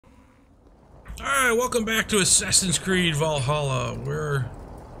Alright, welcome back to Assassin's Creed Valhalla. We're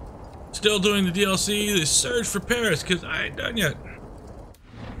still doing the DLC, the Search for Paris, because I ain't done yet.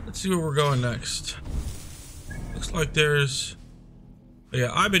 Let's see where we're going next. Looks like there's...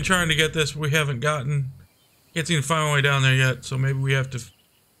 Yeah, I've been trying to get this, but we haven't gotten... Can't seem to find my way down there yet, so maybe we have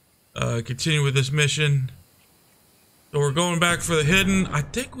to continue with this mission. So we're going back for the hidden. I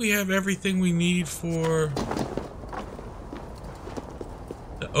think we have everything we need for...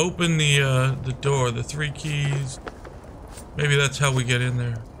 to open the door, the 3 keys. Maybe that's how we get in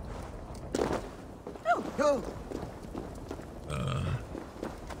there.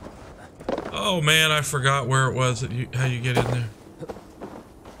 Oh man, I forgot where it was that how you get in there.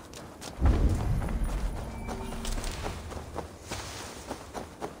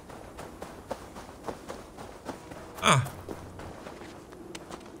 Ah.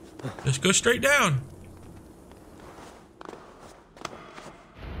 Just go straight down.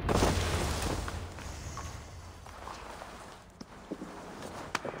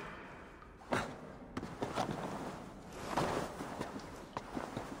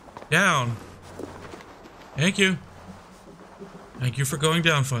 Down. Thank you. Thank you for going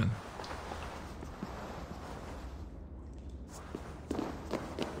down, fun.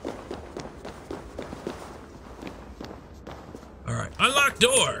 Alright, unlock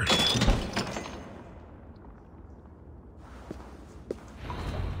door.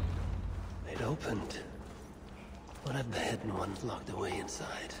 It opened. What have the hidden ones locked away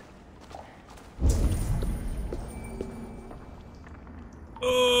inside?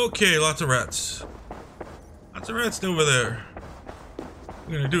 Okay, lots of rats. Lots of rats over there. What are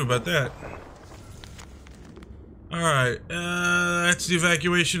we gonna do about that? Alright, that's the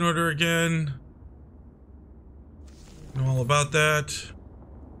evacuation order again. Know all about that.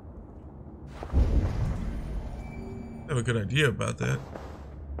 I have a good idea about that.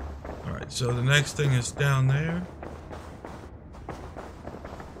 Alright, so the next thing is down there.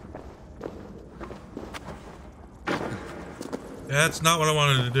 That's not what I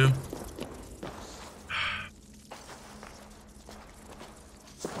wanted to do.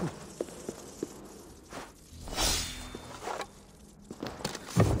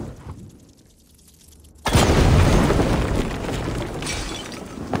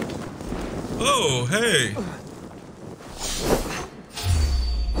 Oh, hey.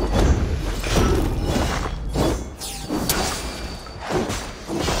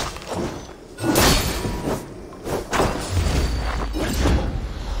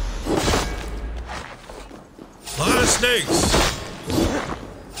 Snakes.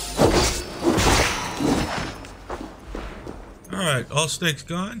 Alright, all snakes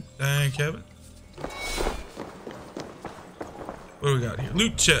gone. Thank heaven. What do we got here?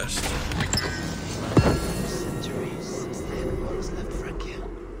 Loot chest.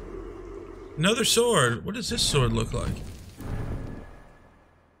 Another sword. What does this sword look like?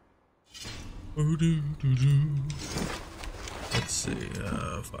 Let's see.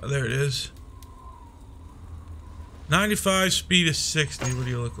 There it is. 95, speed is 60. What do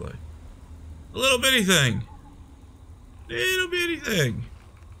you look like? A little bitty thing. Little bitty thing.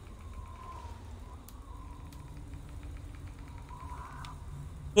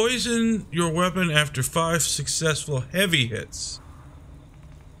 Poison your weapon after 5 successful heavy hits.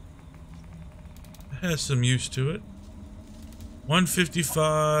 It has some use to it.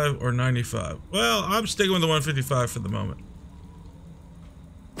 155 or 95. Well, I'm sticking with the 155 for the moment.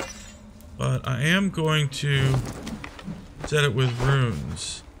 But I am going to set it with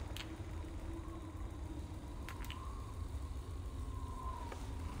runes.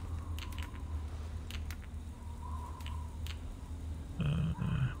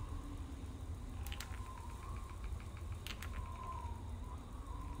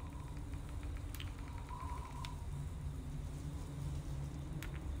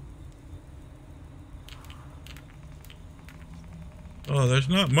 Oh, there's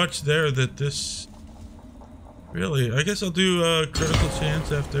not much there that this... Really? I guess I'll do a critical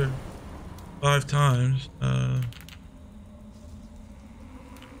chance after 5 times.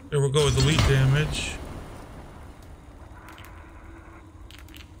 Here we'll go with elite damage.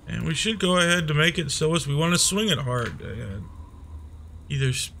 And we should go ahead to make it so as we want to swing it hard.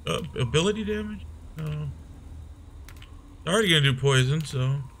 Either ability damage? No. It's already going to do poison,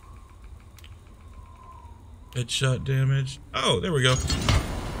 so... Headshot damage. Oh, there we go.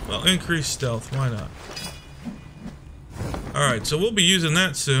 Well, increased stealth. Why not? Alright, so we'll be using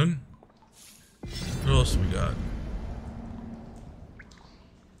that soon. What else we got?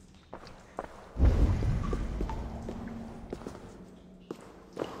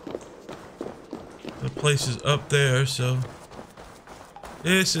 The place is up there, so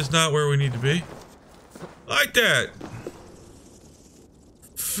This is not where we need to be. Like that.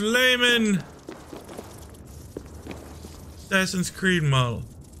 Flamin' Assassin's Creed model.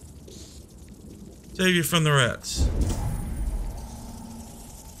 Save you from the rats.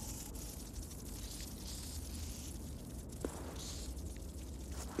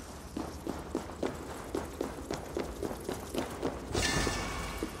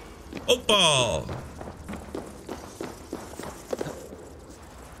 Ball.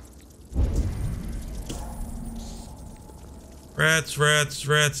 Rats, rats,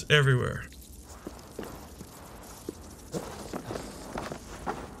 rats everywhere.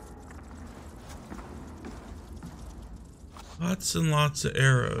 Lots and lots of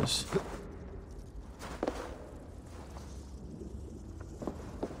arrows.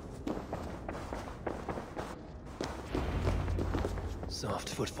 Soft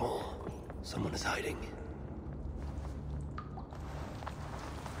footfall. Someone is hiding.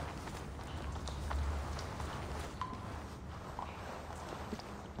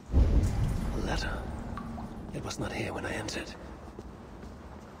 A letter. It was not here when I entered.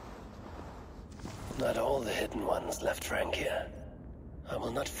 Not all the hidden ones left rank here. I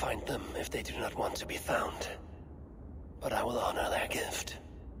will not find them if they do not want to be found. But I will honor their gift.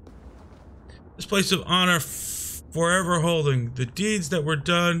 This place of honor forever holding. The deeds that were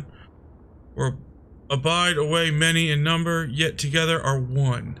done or abide away many in number, yet together are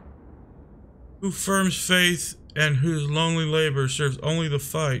one. Who firms faith and whose lonely labor serves only the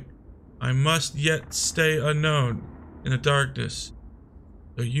fight, I must yet stay unknown in the darkness,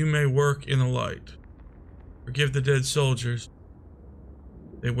 though you may work in the light. Forgive the dead soldiers.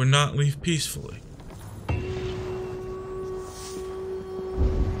 They would not leave peacefully.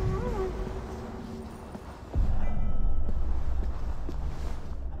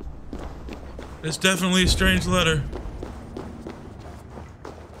 It's definitely a strange letter.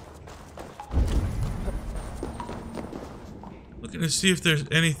 Looking to see if there's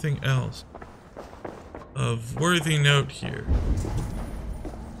anything else of worthy note here.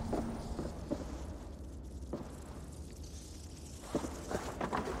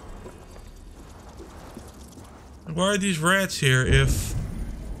 Why are these rats here if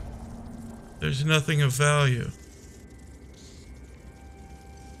there's nothing of value?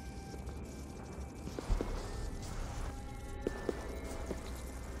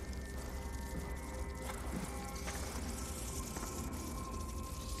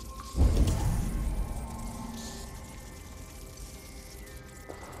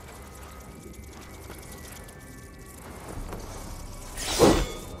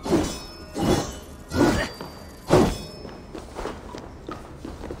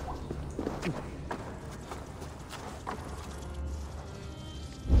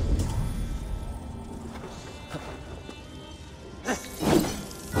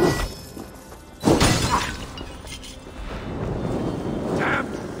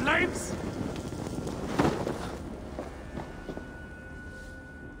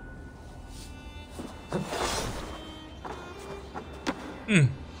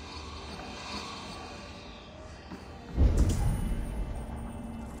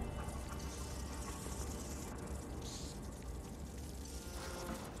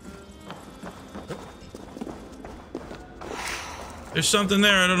 There's something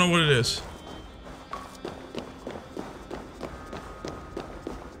there, I don't know what it is.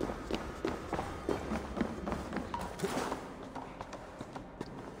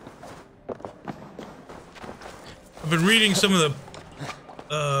 I've been reading some of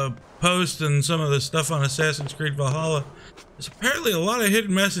the posts and some of the stuff on Assassin's Creed Valhalla. There's apparently a lot of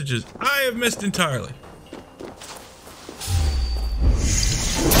hidden messages I have missed entirely.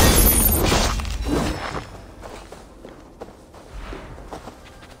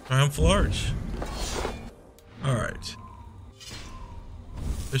 Triumphal Arch. Alright.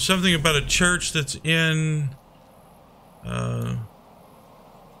 There's something about a church that's in one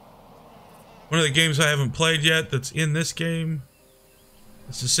of the games I haven't played yet that's in this game.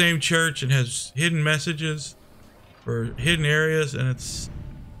 It's the same church and has hidden messages for hidden areas, and it's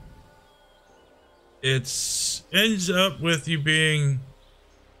ends up with you being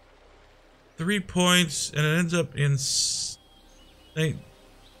 3 points, and it ends up in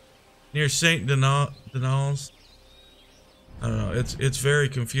near Saint Denals. I don't know. It's very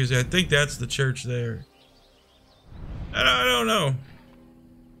confusing. I think that's the church there. I don't know.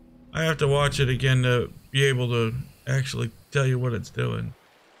 I have to watch it again to be able to actually tell you what it's doing.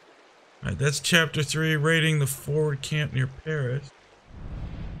 Alright, that's chapter 3, raiding the forward camp near Paris.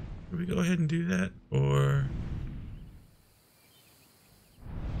 Should we go ahead and do that? Or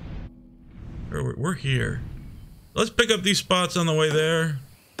we're here. Let's pick up these spots on the way there.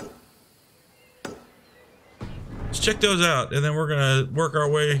 Let's check those out, and then we're gonna work our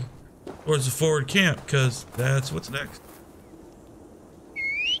way towards the forward camp, because that's what's next.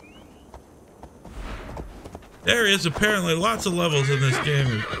 There is apparently lots of levels in this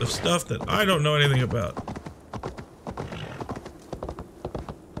game of stuff that I don't know anything about.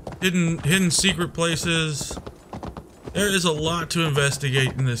 Hidden secret places. There is a lot to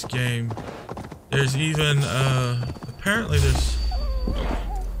investigate in this game. There's even, apparently there's...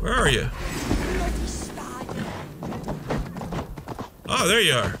 Where are you? Oh, there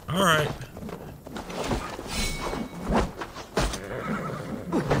you are. All right.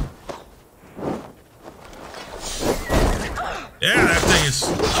 Yeah, that thing is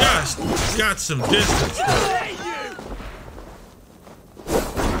just got some distance to it.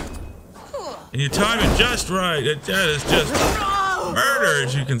 And you time it just right. That is just murder,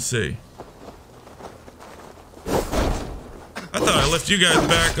 as you can see. I thought I left you guys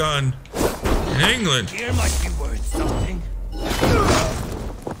back on in England. Here might be worth something.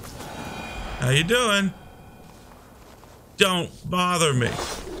 How you doing? Don't bother me.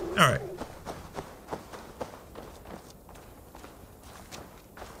 All right.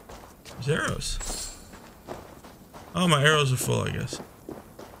 There's arrows. Oh, my arrows are full, I guess.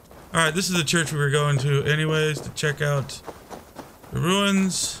 All right, this is the church we were going to anyways to check out the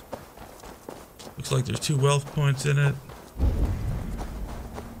ruins. Looks like there's 2 wealth points in it.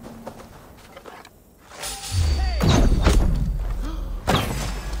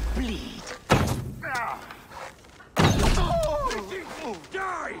 Bleed.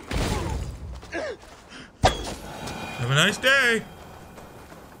 Die. Have a nice day.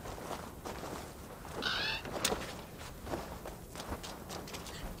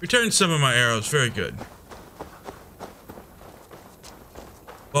 Returned some of my arrows. Very good.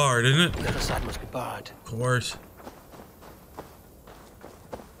 Barred, isn't it? The other side must be barred. Of course.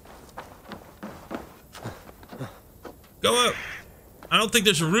 Go up. I don't think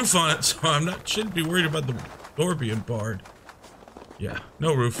there's a roof on it, so shouldn't be worried about the door being barred. Yeah,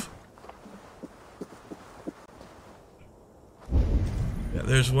 no roof. Yeah,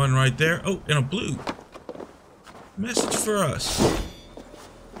 there's one right there. Oh, and a blue. Message for us.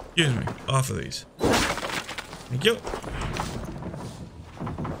 Excuse me, off of these. Thank you.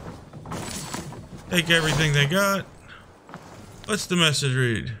 Take everything they got. What's the message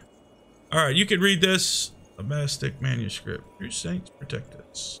read? Alright, you can read this. A mastic manuscript. Your saints protect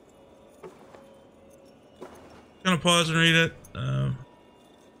us. Gonna pause and read it.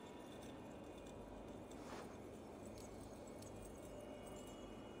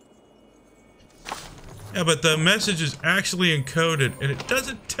 Yeah, but the message is actually encoded, and it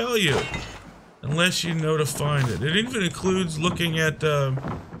doesn't tell you unless you know to find it. It even includes looking at,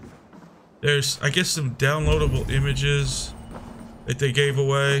 there's, I guess, some downloadable images that they gave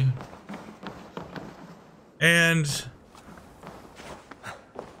away. And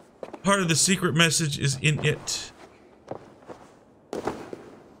part of the secret message is in it.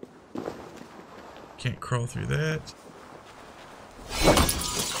 Can't crawl through that.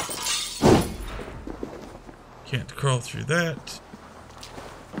 Can't crawl through that.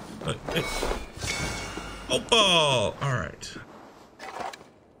 Oh, ball! Alright.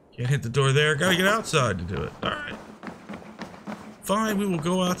 Can't hit the door there. Gotta get outside to do it. Alright. Fine, we will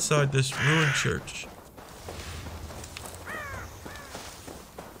go outside this ruined church.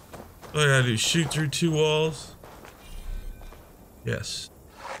 All I gotta do is shoot through 2 walls. Yes.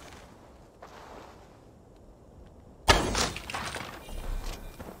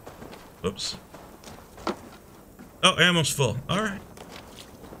 Oops. Oh, ammo's full. Alright.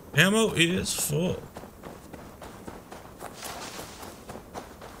 Ammo is full.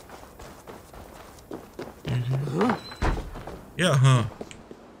 Yeah, huh?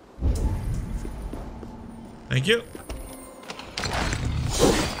 Thank you.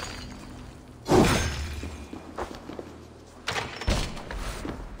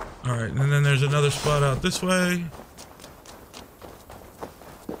 Alright, and then there's another spot out this way.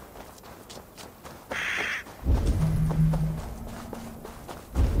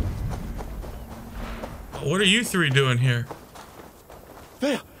 What are you 3 doing here?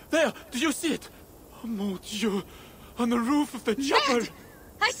 There! Do you see it? Oh, mon Dieu! On the roof of the chapel! Merde!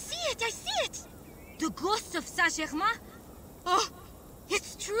 I see it! The ghost of Saint-Germain? Oh,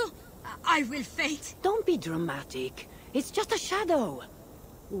 it's true. I will faint. Don't be dramatic. It's just a shadow.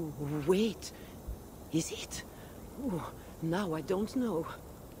 Oh, wait. Is it? Oh, now I don't know.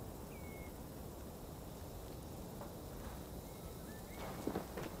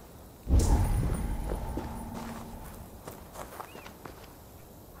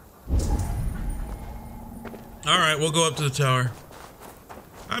 All we'll go up to the tower.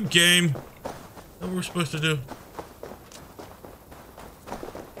 I'm game. That's what we're supposed to do.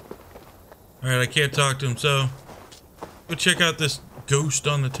 Alright, I can't talk to him, so go check out this ghost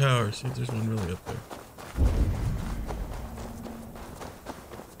on the tower. See if there's one really up there.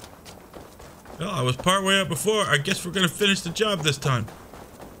 Well, I was part way up before. I guess we're gonna finish the job this time.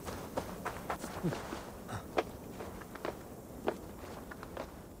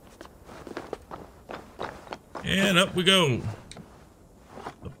 And up we go.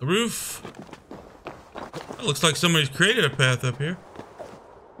 Up the roof. It looks like somebody's created a path up here.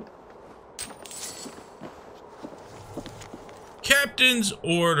 Captain's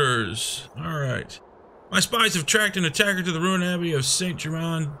orders. Alright. My spies have tracked an attacker to the ruined abbey of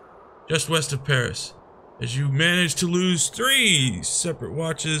Saint-Germain, just west of Paris. As you manage to lose 3 separate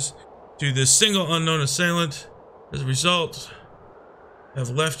watches to this single unknown assailant, as a result, have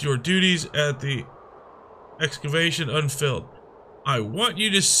left your duties at the excavation unfilled. I want you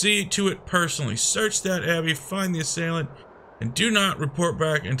to see to it personally. Search that abbey, find the assailant, and do not report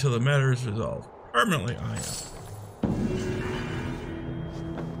back until the matter is resolved. Permanently, I am.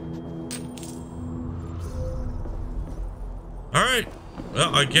 Alright.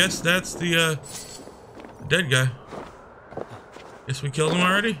 Well, I guess that's the dead guy. Guess we killed him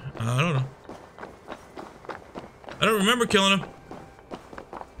already? I don't know. I don't remember killing him.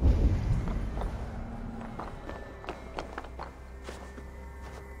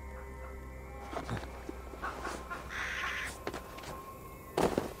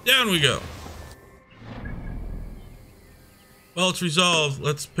 Down we go. Well, it's resolved.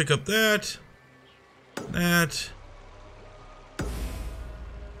 Let's pick up that. That.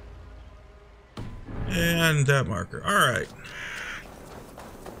 And that marker. Alright.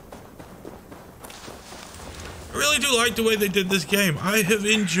 I really do like the way they did this game. I have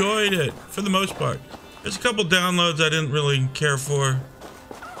enjoyed it for the most part. There's a couple downloads I didn't really care for.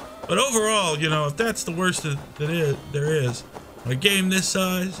 But overall, you know, if that's the worst that there is, a game this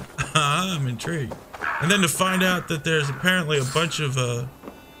size, I'm intrigued. And then to find out that there's apparently a bunch of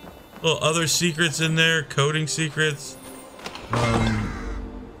little other secrets in there, coding secrets,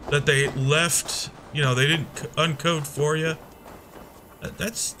 that they left, you know, they didn't uncode for you.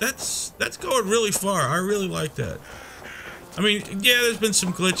 That's going really far. I really like that. I mean, yeah, there's been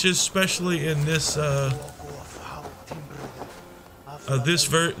some glitches, especially in this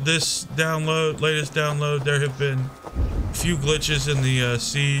this download, latest download. There have been a few glitches in the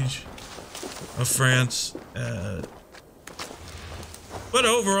siege of France, but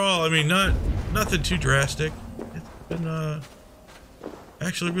overall, I mean, nothing too drastic. It's been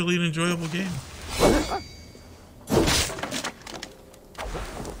actually really an enjoyable game.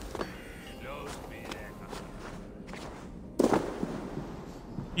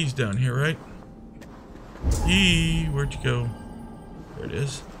 He's down here, right? Where'd you go? There it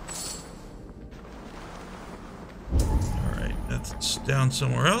is. Alright, that's down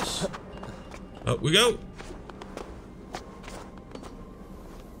somewhere else. Up we go.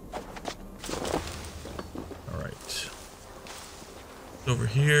 Alright. Over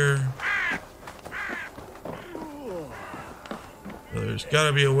here. So there's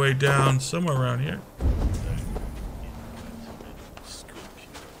gotta be a way down somewhere around here.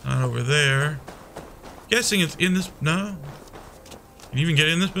 Not over there. Guessing it's in this. No. Can you even get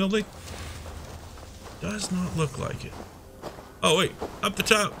in this building? Does not look like it. Oh, wait. Up the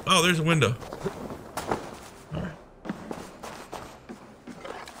top. Oh, there's a window. Alright.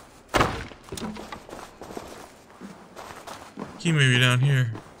 Key maybe down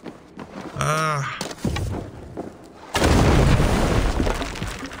here. Ah.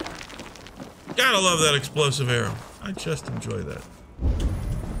 Gotta love that explosive arrow. I just enjoy that.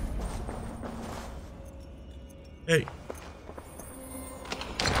 Hey.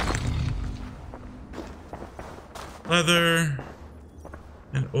 Leather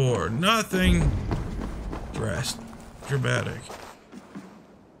and ore. Nothing dramatic.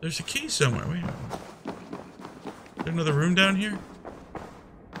 There's a key somewhere. Wait a minute. Is there another room down here?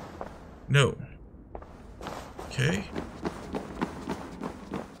 No. Okay.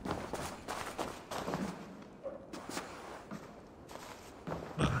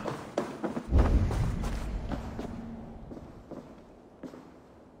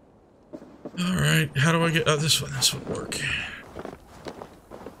 Alright, how do I get... Oh, this one. This would work.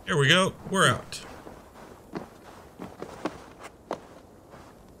 Here we go. We're out.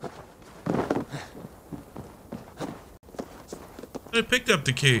 I picked up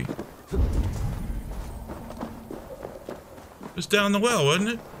the key. It was down the well, wasn't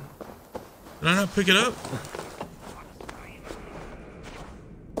it? Did I not pick it up?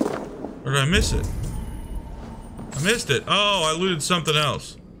 Or did I miss it? I missed it. Oh, I looted something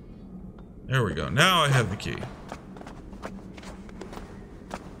else. There we go. Now I have the key.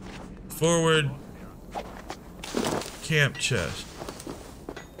 Forward. Camp chest.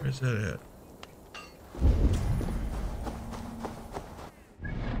 Where's that at?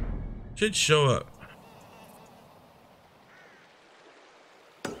 Should show up.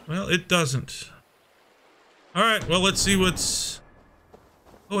 Well, it doesn't. Alright, well, let's see what's...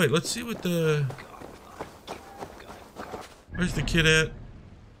 Oh, wait, let's see what the... Where's the kid at?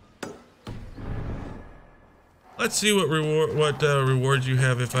 Let's see what rewards you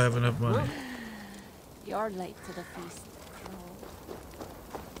have if I have enough money. You're late to the feast.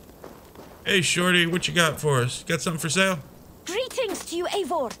 Hey, Shorty, what you got for us? Got something for sale? Greetings to you,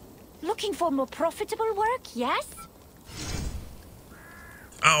 Eivor. Looking for more profitable work, yes?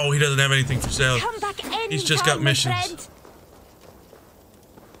 Oh, he doesn't have anything for sale. Come back anytime, He's just got missions. my friend.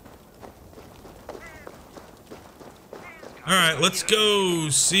 Alright, let's go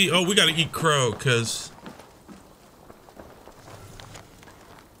see... Oh, we gotta eat crow, because...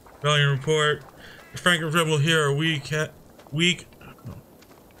 Rebellion report. The Frankish rebel here are weak. Try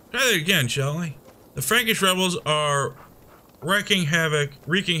that again, shall we? The Frankish rebels are wreaking havoc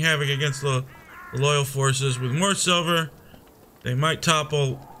against the loyal forces. With more silver, they might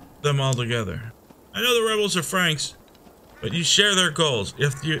topple them all together. I know the rebels are Franks, but you share their goals.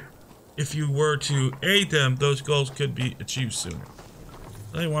 If you were to aid them, those goals could be achieved sooner.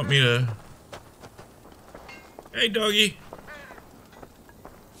 They want me to... Hey, doggy.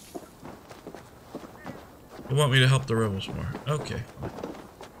 They want me to help the rebels more. Okay.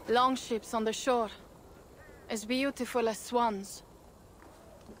 Longships on the shore. As beautiful as swans.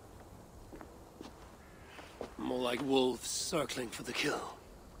 More like wolves circling for the kill.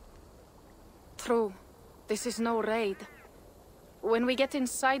 True. This is no raid. When we get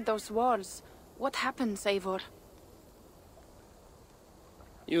inside those walls, what happens, Eivor?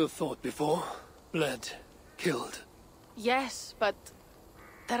 You have fought before, bled, killed. Yes, but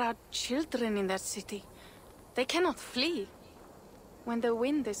there are children in that city. They cannot flee. When the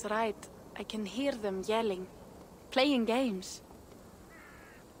wind is right, I can hear them yelling, playing games.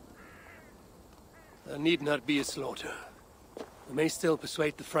 There need not be a slaughter. We may still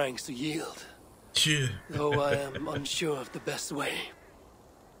persuade the Franks to yield. Though I am unsure of the best way.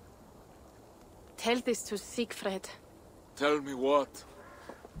 Tell this to Siegfried. Tell me what?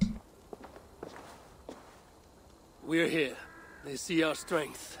 We're here. They see our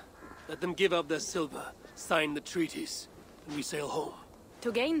strength. Let them give up their silver, sign the treaties, and we sail home.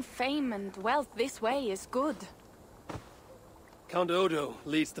 To gain fame and wealth this way is good. Count Odo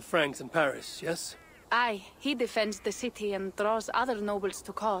leads the Franks in Paris, yes? Aye, he defends the city and draws other nobles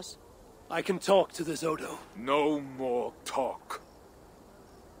to cause. I can talk to this Odo. No more talk.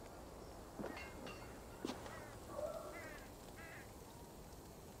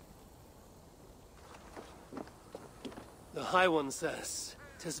 The High One says,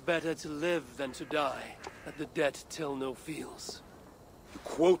 'tis better to live than to die, that the dead tell no feels. You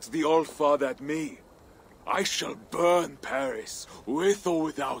quote the Allfather at me. I shall burn Paris, with or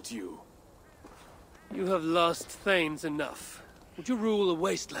without you. You have lost thanes enough. Would you rule a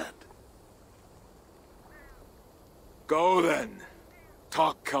wasteland? Go then.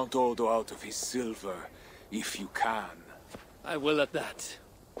 Talk Count Odo out of his silver, if you can. I will at that.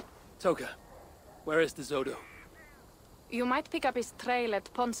 Toka, where is this Odo? You might pick up his trail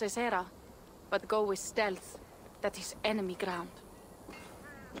at Poncesera, but go with stealth. That is enemy ground.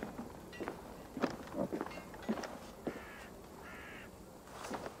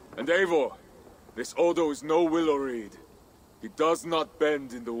 And Eivor, this Odo is no willow reed. He does not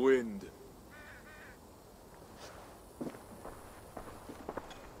bend in the wind.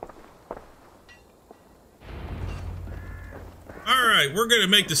 Alright, we're gonna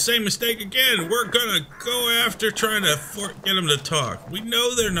make the same mistake again. We're gonna go after trying to get them to talk. We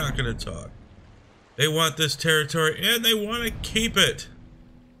know they're not gonna talk. They want this territory and they want to keep it.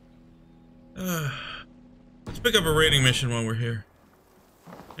 Let's pick up a raiding mission while we're here.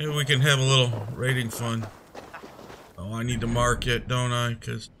 Maybe we can have a little raiding fun. Oh, I need to mark it, don't I?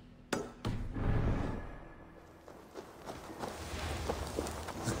 Because...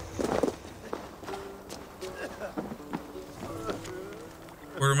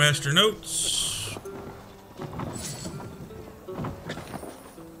 Quartermaster notes.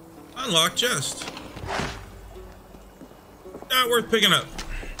 Unlock chest. Not worth picking up.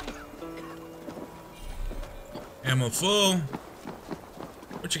 Ammo full.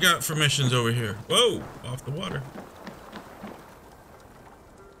 What you got for missions over here? Whoa, off the water.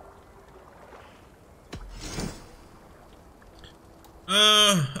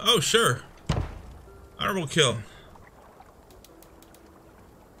 Oh, sure. Honorable kill.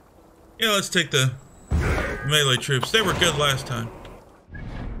 Yeah, let's take the melee troops. They were good last time.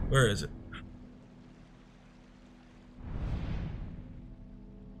 Where is it?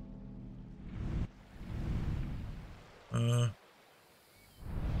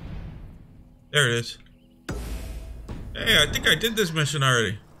 There it is. Hey, I think I did this mission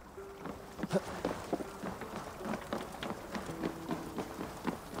already.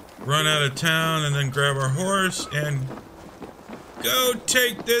 Run out of town and then grab our horse and go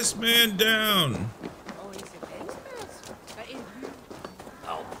take this man down.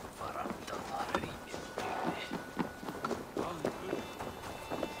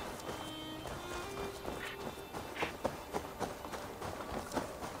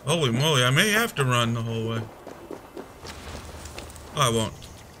 Holy moly, I may have to run the whole way. Oh, I won't.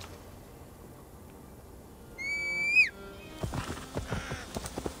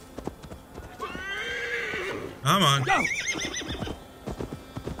 Come on. Go!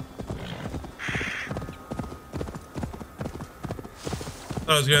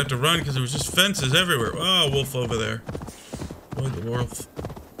 I was gonna have to run because there was just fences everywhere. Oh, wolf over there. Boy, the wolf.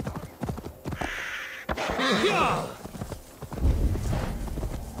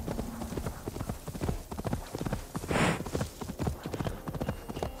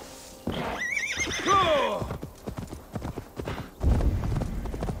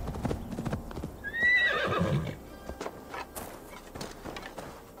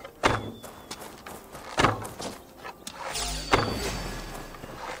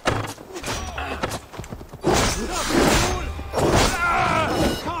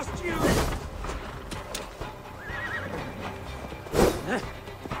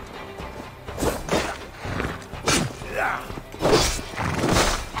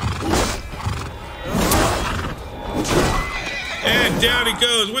 And down he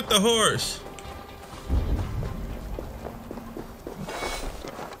goes with the horse.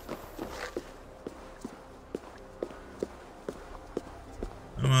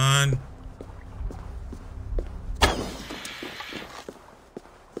 Come on.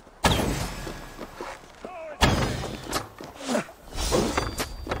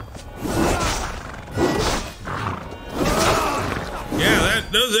 Yeah,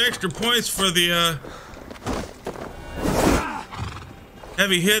 those extra points for the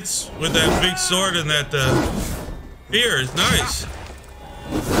heavy hits with that big sword and that spear is nice.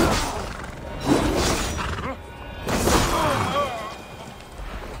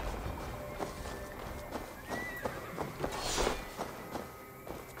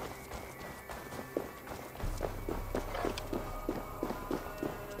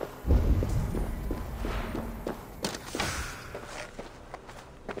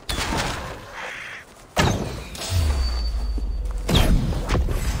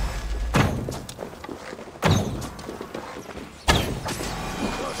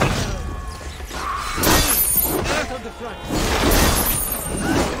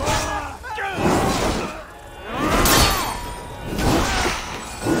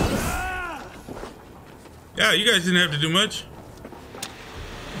 Yeah, you guys didn't have to do much.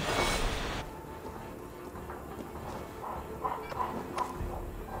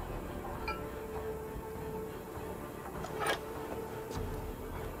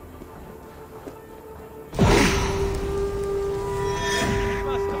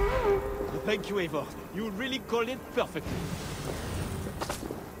 Thank you, Eivor. You really called it perfectly.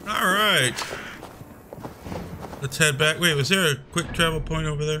 All right. Let's head back. Wait, was there a quick travel point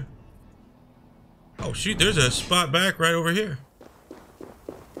over there? Oh, shoot, there's a spot back right over here.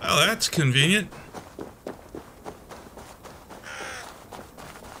 Oh, that's convenient.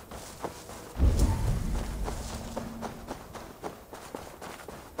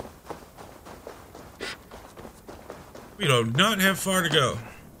 We do not have far to go.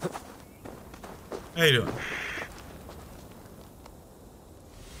 How you doing?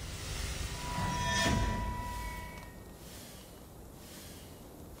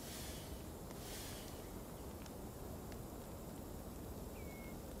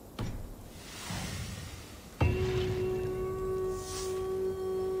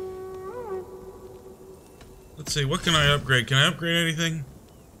 Let's see, what can I upgrade? Can I upgrade anything?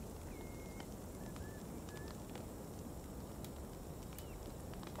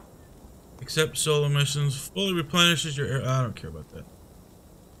 Except solo missions. Fully replenishes your air. I don't care about that.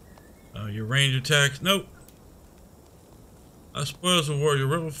 Your range attacks. Nope. Spoils of war. Your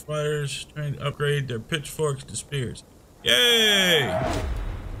rebel fighters trying to upgrade their pitchforks to spears. Yay!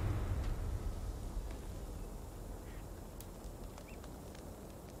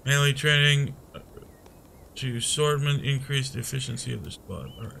 Melee training to swordmen, increase the efficiency of the squad.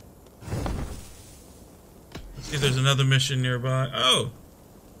 Alright. Let's see if there's another mission nearby. Oh!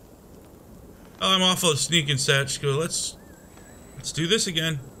 Oh, I'm awful at sneaking, Satchko. Let's do this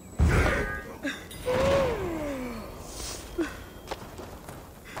again.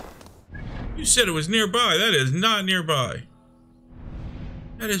 You said it was nearby. That is not nearby.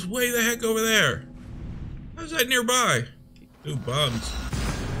 That is way the heck over there. How's that nearby? Ooh, bombs.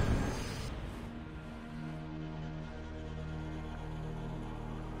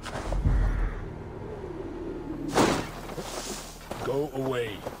 Go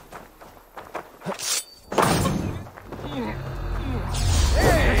away.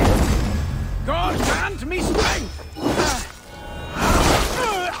 Hey! God grant me strength!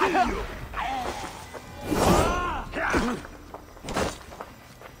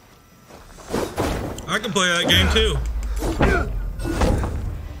 I can play that game too.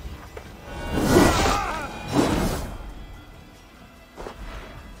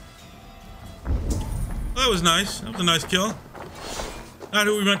 That was nice. That was a nice kill. Not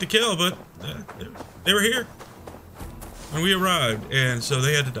who we meant to kill, but they were here when we arrived, and so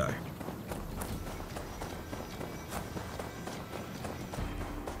they had to die.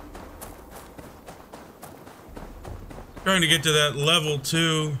 Trying to get to that level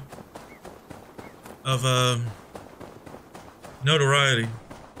 2 of notoriety.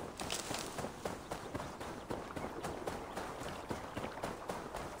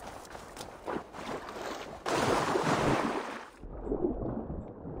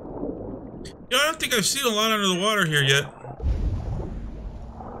 Yeah, I don't think I've seen a lot under the water here yet.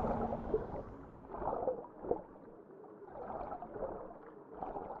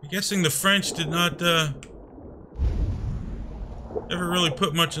 I'm guessing the French did not ever really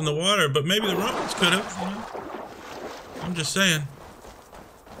put much in the water, but maybe the Romans could have, you know? I'm just saying.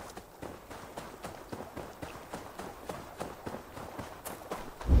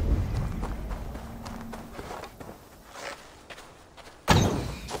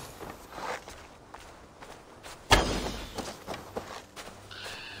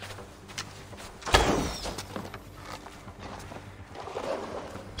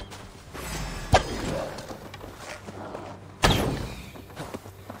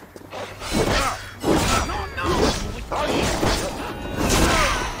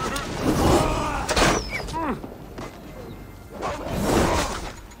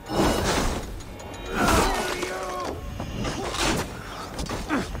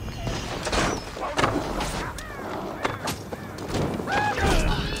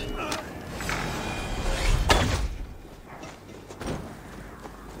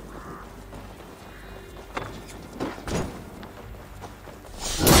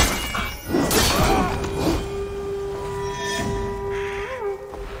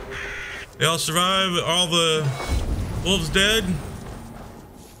 They all survive, all the wolves dead.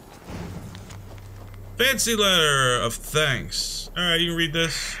 Fancy letter of thanks. Alright, you can read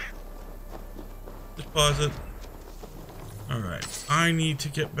this. Just pause it. Alright, I need to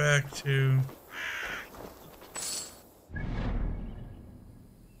get back to...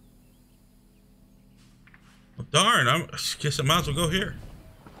 Well, darn, I guess I might as well go here.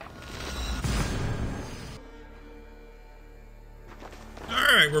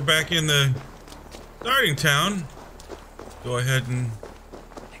 Alright, we're back in the starting town. Go ahead and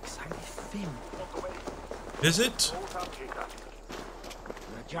visit.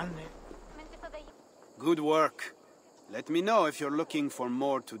 Good work. Let me know if you're looking for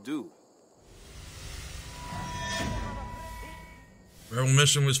more to do. Rebel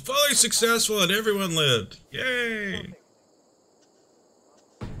mission was fully successful and everyone lived. Yay!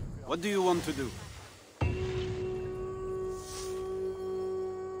 What do you want to do?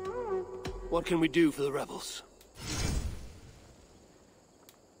 What can we do for the rebels?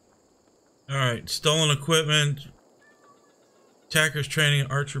 Alright, stolen equipment, attackers training,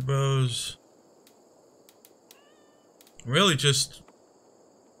 archer bows. Really just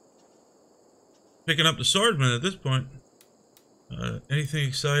picking up the swordsman at this point. Anything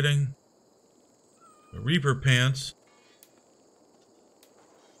exciting? The Reaper pants.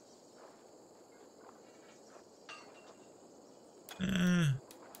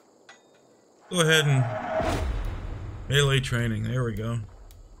 Go ahead and melee training. There we go.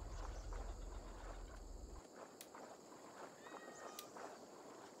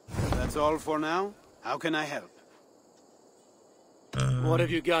 That's all for now. How can I help? What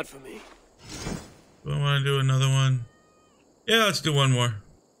have you got for me? Do I want to do another one? Yeah, let's do one more.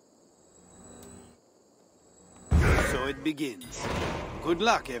 So it begins. Good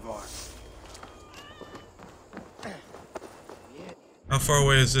luck, Eivor. How far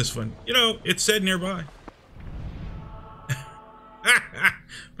away is this one? You know, it said nearby.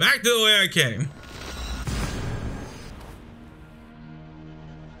 Back to the way I came.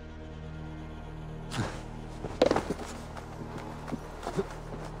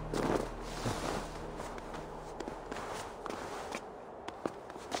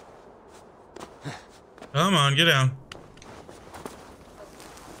 Come on, get down.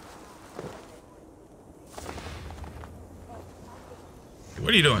 What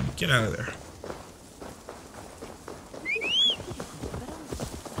are you doing? Get out of there.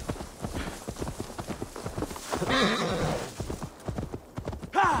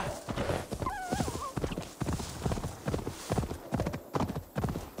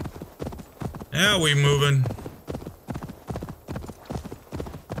 Now we moving.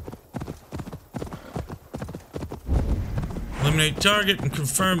 Eliminate target and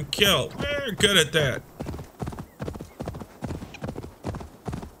confirm kill. We're good at that.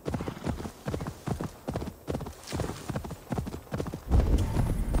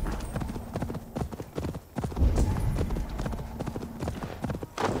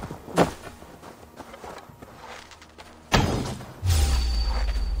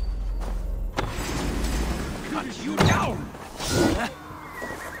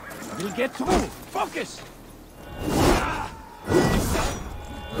 Get through! Focus!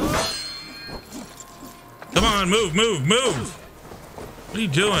 Come on, move, move, move! What are you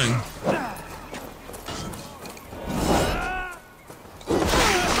doing?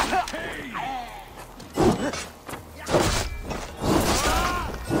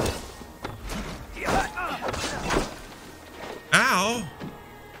 Ow!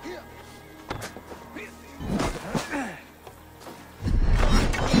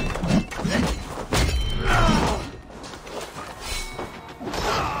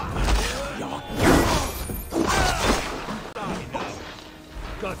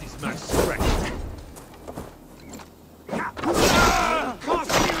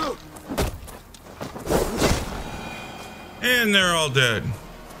 And they're all dead.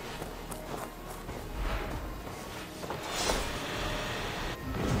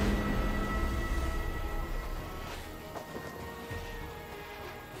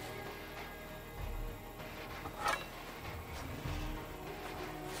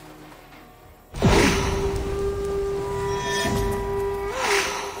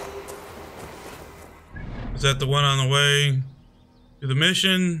 Is that the one on the way to the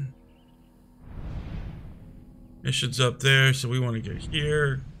mission? Mission's up there, so we want to get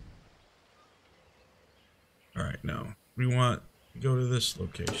here. Alright, no. We want to go to this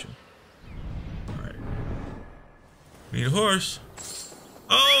location. Alright. We need a horse.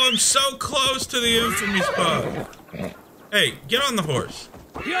 Oh, I'm so close to the infamy spot. Hey, get on the horse.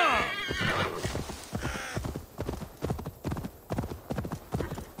 Yeah.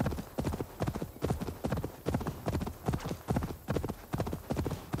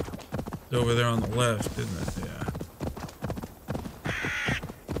 It's over there on the left, isn't it? Yeah.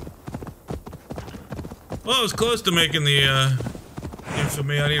 Well, I was close to making the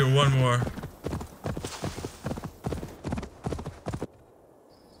infamy. I need one more.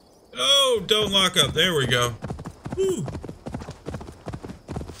 Oh, don't lock up. There we go. Woo.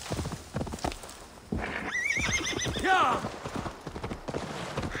 Yeah.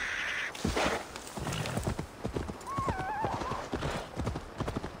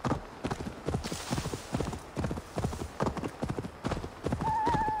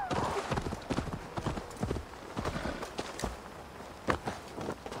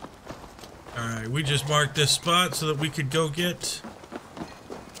 Alright, we just marked this spot so that we could go get...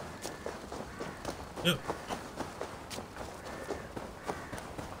 Yep.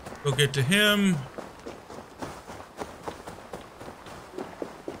 Go get to him.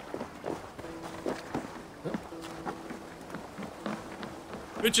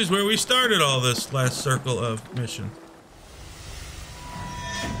 Which is where we started all this last circle of mission.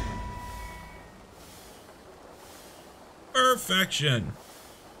 Perfection.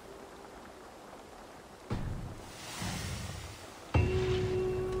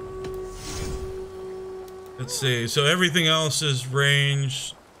 Let's see, so everything else is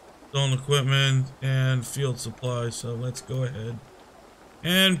range, stolen equipment, and field supplies, so let's go ahead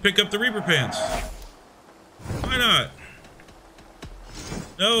and pick up the Reaper Pants. Why not?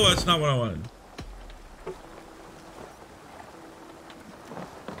 No, that's not what I wanted.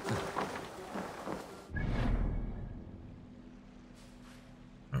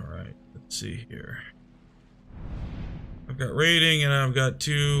 Alright, let's see here. I've got raiding and I've got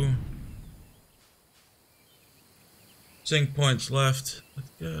 2 sync points left. Let's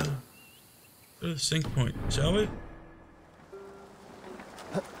go to the sync point, shall we?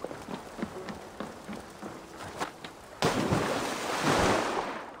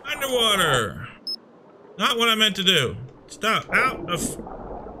 Underwater! Not what I meant to do. Stop. Out of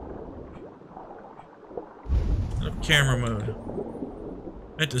camera mode.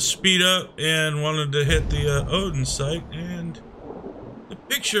 Meant to speed up and wanted to hit the Odin site, and the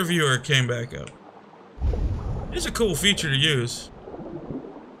picture viewer came back up. It's a cool feature to use.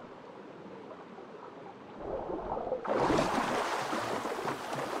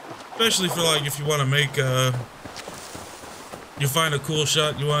 Especially for like if you want to make you find a cool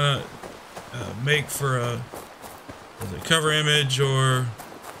shot you want to make for a cover image or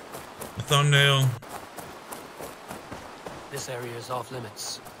a thumbnail. This area is off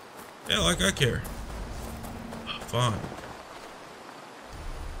limits. Yeah, like I care. Fine.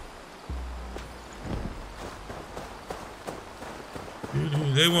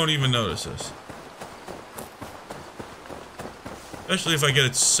 They won't even notice us. Especially if I get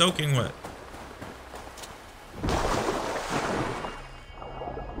it soaking wet.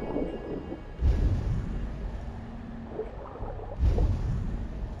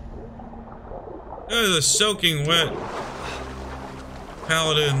 The soaking wet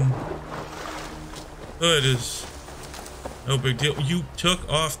paladin hood is no big deal. You took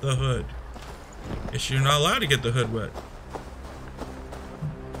off the hood. Guess you're not allowed to get the hood wet.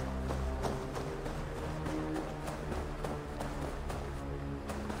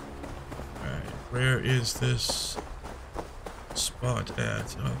 Alright, where is this spot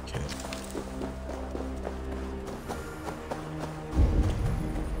at? Okay.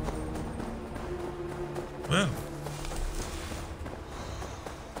 Well,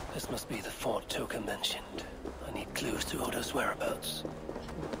 this must be the fort Toka mentioned. I need clues to Odo's whereabouts.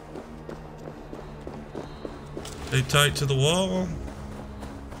 Stay tight to the wall.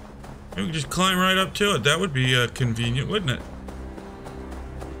 Maybe we can just climb right up to it. That would be convenient, wouldn't it?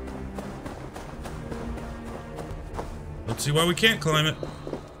 Let's see why we can't climb it.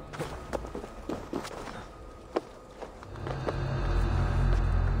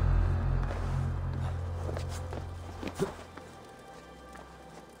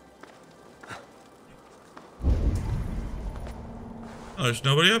 Oh, there's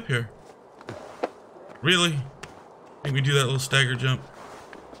nobody up here. Really? Make me do that little stagger jump.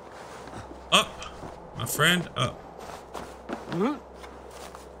 Up, my friend, up.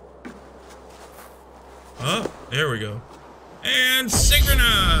 Oh, there we go. And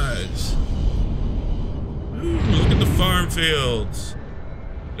synchronize! Ooh, look at the farm fields.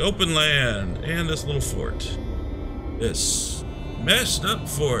 The open land, and this little fort. This messed up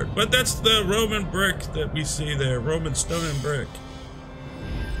fort. But that's the Roman brick that we see there. Roman stone and brick.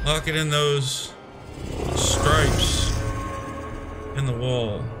 Lock it in those stripes in the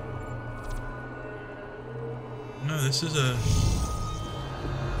wall. No, this is a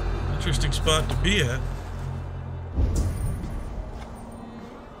interesting spot to be at.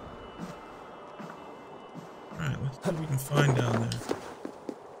 Alright, let's see what we can find down there.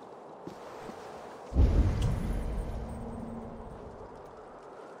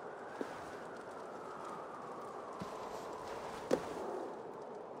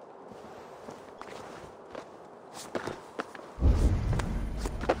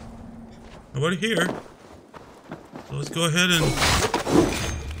 Nobody here. So let's go ahead and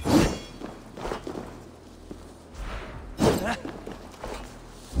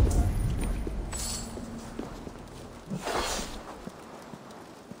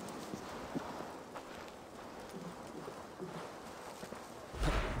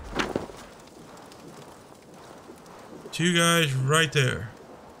two guys right there.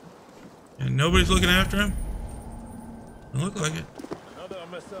 And nobody's looking after him? Doesn't look like it. Another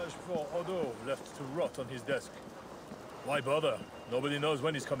message for Odo left to rot on his desk. Why bother? Nobody knows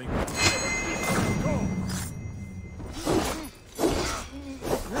when he's coming. Go!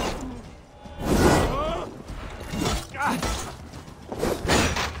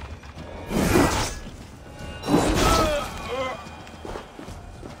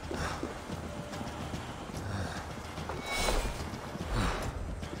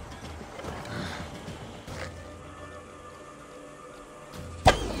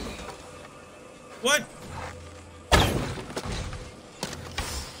 What?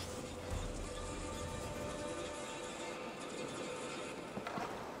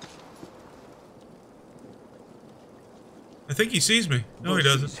 I think he sees me. No, he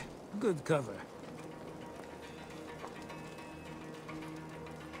doesn't. Good cover.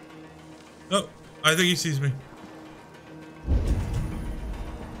 Oh, I think he sees me.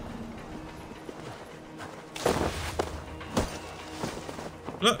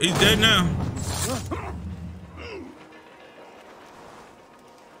 Look, he's dead now.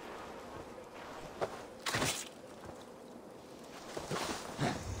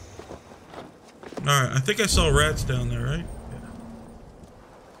 Alright, I think I saw rats down there, right?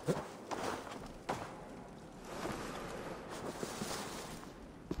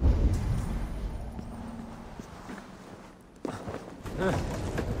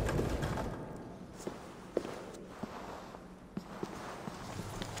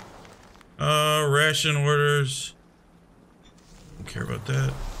 Ration orders. Don't care about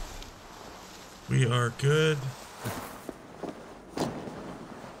that. We are good.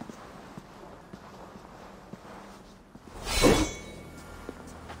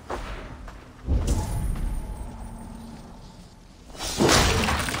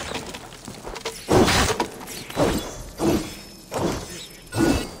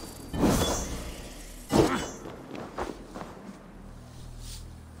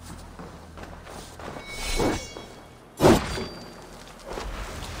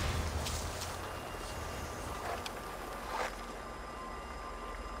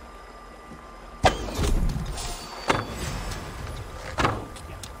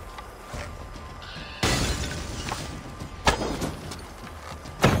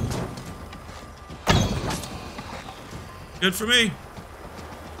 Good for me.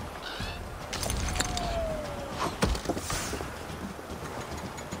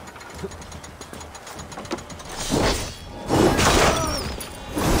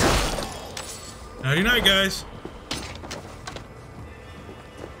 Nighty night, guys.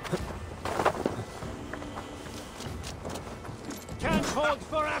 Can't hold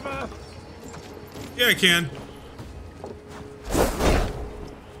forever. Yeah, I can.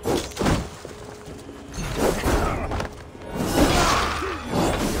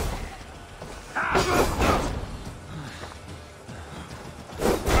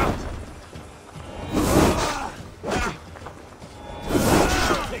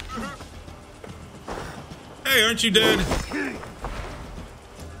 Hey, aren't you dead?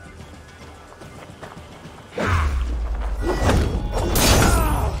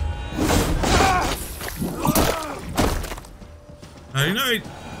 Nighty night.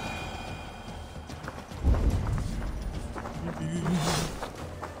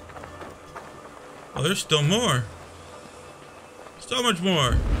 Oh, there's still more. So much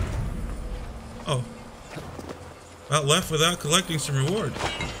more. Oh. About left without collecting some reward.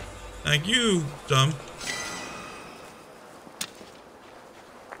 Thank you, dumb.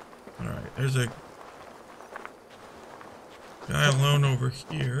 Alright, there's a guy alone over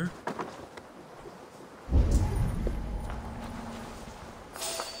here.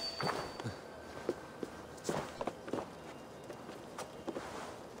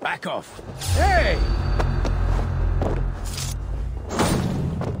 Back off. Hey!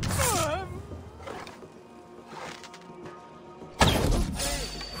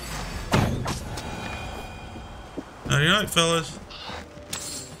 Nighty night, fellas.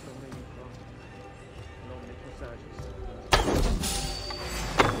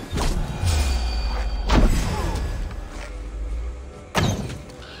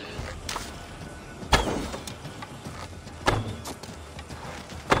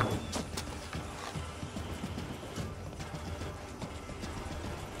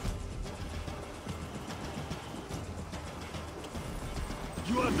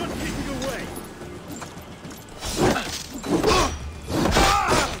 You are not getting away.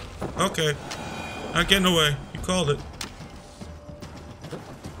 Okay. Not getting away. You called it.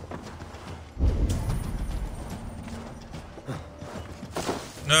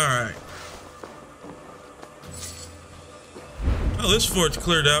 Alright. Oh, this fort's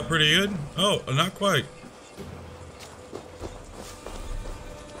cleared out pretty good. Oh, not quite.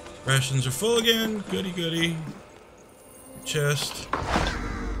 Rations are full again. Goody goody. Chest.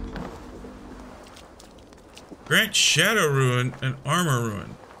 Grant Shadow Ruin and Armor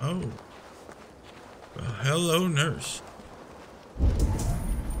Ruin. Oh. Well, hello, nurse.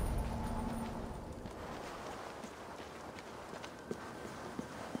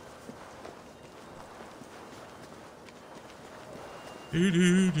 How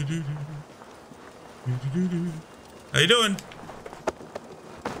you doing?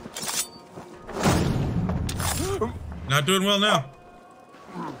 Not doing well now.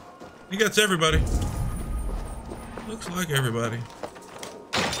 I think that's everybody. Looks like everybody.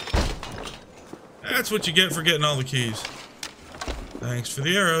 That's what you get for getting all the keys. Thanks for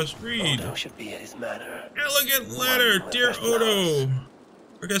the arrows. Read. Odo should be at his manor. Elegant letter, dear Odo.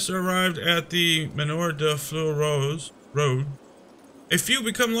 Orchestra arrived at the Menor de Fleur Road. A few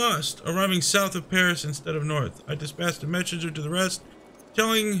become lost, arriving south of Paris instead of north. I dispatched a messenger to the rest,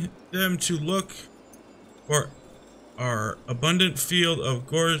 telling them to look for our abundant field of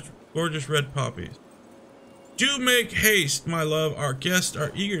gorgeous red poppies. Do make haste, my love. Our guests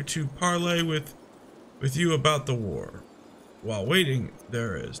are eager to parley with you about the war. While waiting,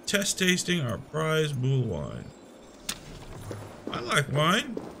 there is test tasting our prize bull wine. I like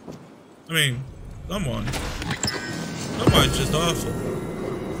wine. I mean, some wine. Some wine's just awful.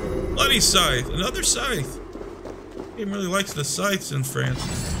 Bloody scythe. Another scythe. He really likes the scythes in France.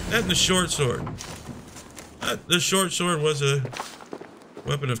 That and the short sword. The short sword was a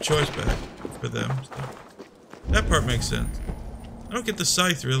weapon of choice back for them. So that part makes sense. I don't get the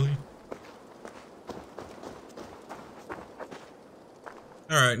scythe, really.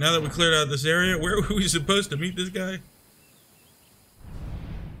 Alright, now that we cleared out this area, where were we supposed to meet this guy?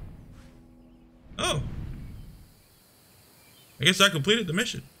 Oh. I guess I completed the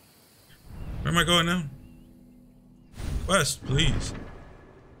mission. Where am I going now? West, please.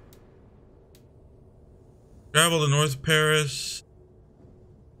 Travel to North Paris.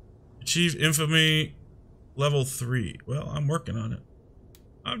 Achieve infamy level 3. Well, I'm working on it.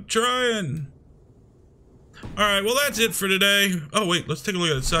 I'm trying. Alright, well that's it for today. Oh wait, let's take a look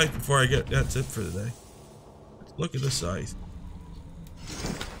at the scythe before I get... That's it for today. Let's look at the scythe.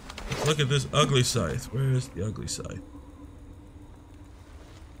 Let's look at this ugly scythe. Where is the ugly scythe?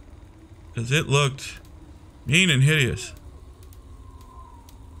 Because it looked mean and hideous.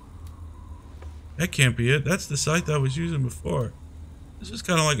 That can't be it. That's the scythe I was using before. This is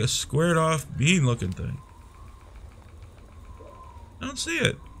kind of like a squared off bean looking thing. I don't see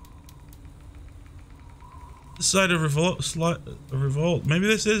it. The side of revolt. Maybe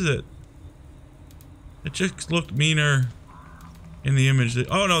this is it. It just looked meaner in the image.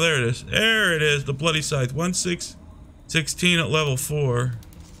 Oh no, there it is. There it is. The bloody scythe. 1616 at level 4.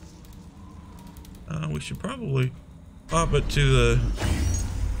 We should probably pop it to the...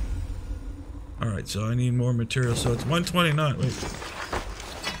 Alright, so I need more material. So it's 129. Wait.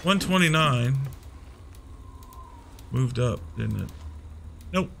 129. Moved up, didn't it?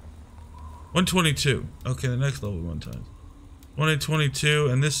 Nope. 122. Okay, the next level one time. 122,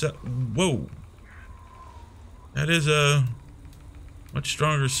 and this... whoa! That is a much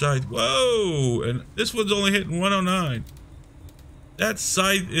stronger scythe. Whoa! And this one's only hitting 109. That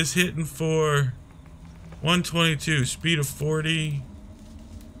scythe is hitting for 122. Speed of 40.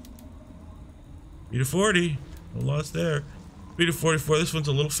 Speed of 40. No loss there. Speed of 44. This one's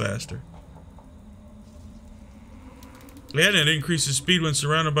a little faster. And it increases speed when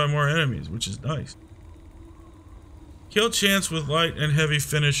surrounded by more enemies, which is nice. Kill chance with light and heavy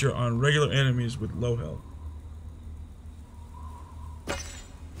finisher on regular enemies with low health.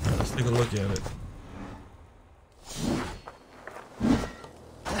 Right, let's take a look at it.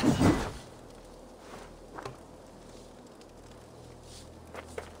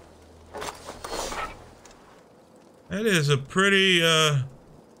 That is a pretty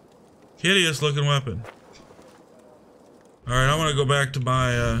hideous looking weapon. Alright, I want to go back to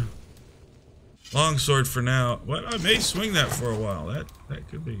my longsword for now. Well, I may swing that for a while. That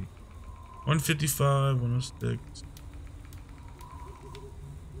could be 155, 106.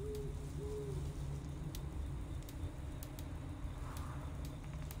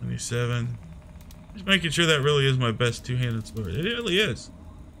 $27. Just making sure that really is my best two-handed sword. It really is.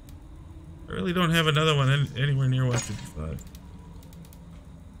 I really don't have another one anywhere near 155.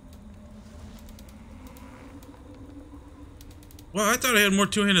 Well, I thought I had more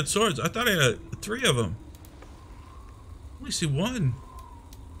two-handed swords. I thought I had 3 of them. Let me see one.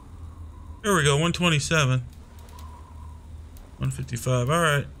 There we go, 127. 155. All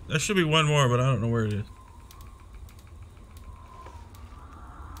right, there should be one more, but I don't know where it is.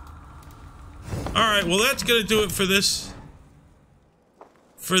 All right, well, that's gonna do it for this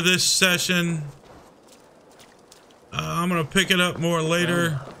session. I'm gonna pick it up more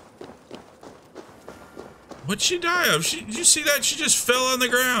later. What'd she die of? Did you see that? She just fell on the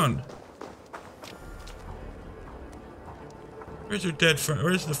ground. Where's her dead friend?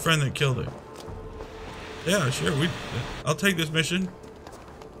 Where's the friend that killed her? Yeah, sure. I'll take this mission.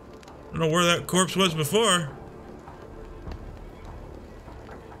 I don't know where that corpse was before.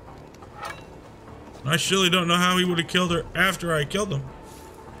 I surely don't know how he would have killed her after I killed him.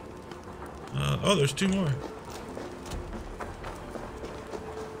 Oh, there's 2 more.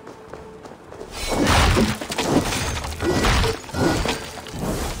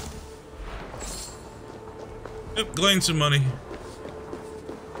 Yep, glean some money.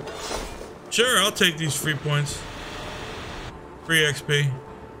 Sure, I'll take these free points. Free XP.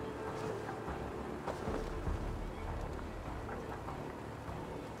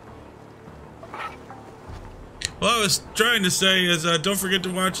 Well, I was trying to say is don't forget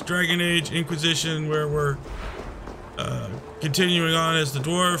to watch Dragon Age Inquisition, where we're continuing on as the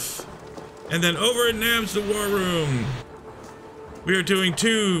dwarf. And then over at Nabs, the War Room, we are doing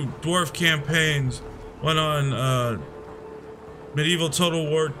 2 dwarf campaigns. One on Medieval Total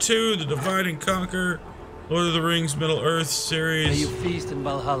War 2, the Divide and Conquer, Lord of the Rings Middle Earth series. May you feast in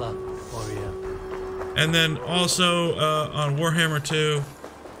Valhalla, warrior. And then also on Warhammer 2,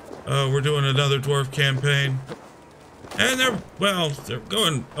 we're doing another dwarf campaign. And they're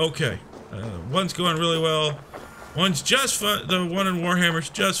going okay. One's going really well. One's just the one in Warhammer's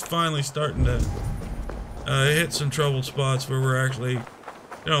just finally starting to hit some troubled spots where we're actually,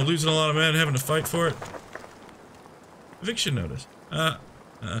 losing a lot of men, having to fight for it. Eviction notice.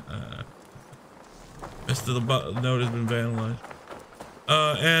 Rest of the note has been vandalized.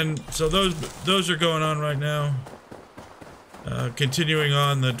 And so those are going on right now. Continuing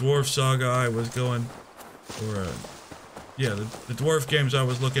on the dwarf saga I was going, or the dwarf games I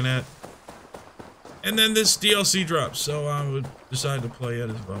was looking at. And then this DLC drops, so I would decide to play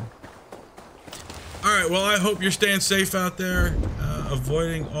it as well. Alright, well, I hope you're staying safe out there,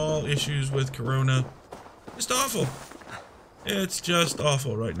 avoiding all issues with Corona. Just awful. It's just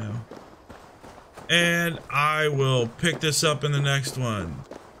awful right now. And I will pick this up in the next one,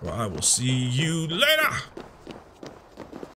 or I will see you later!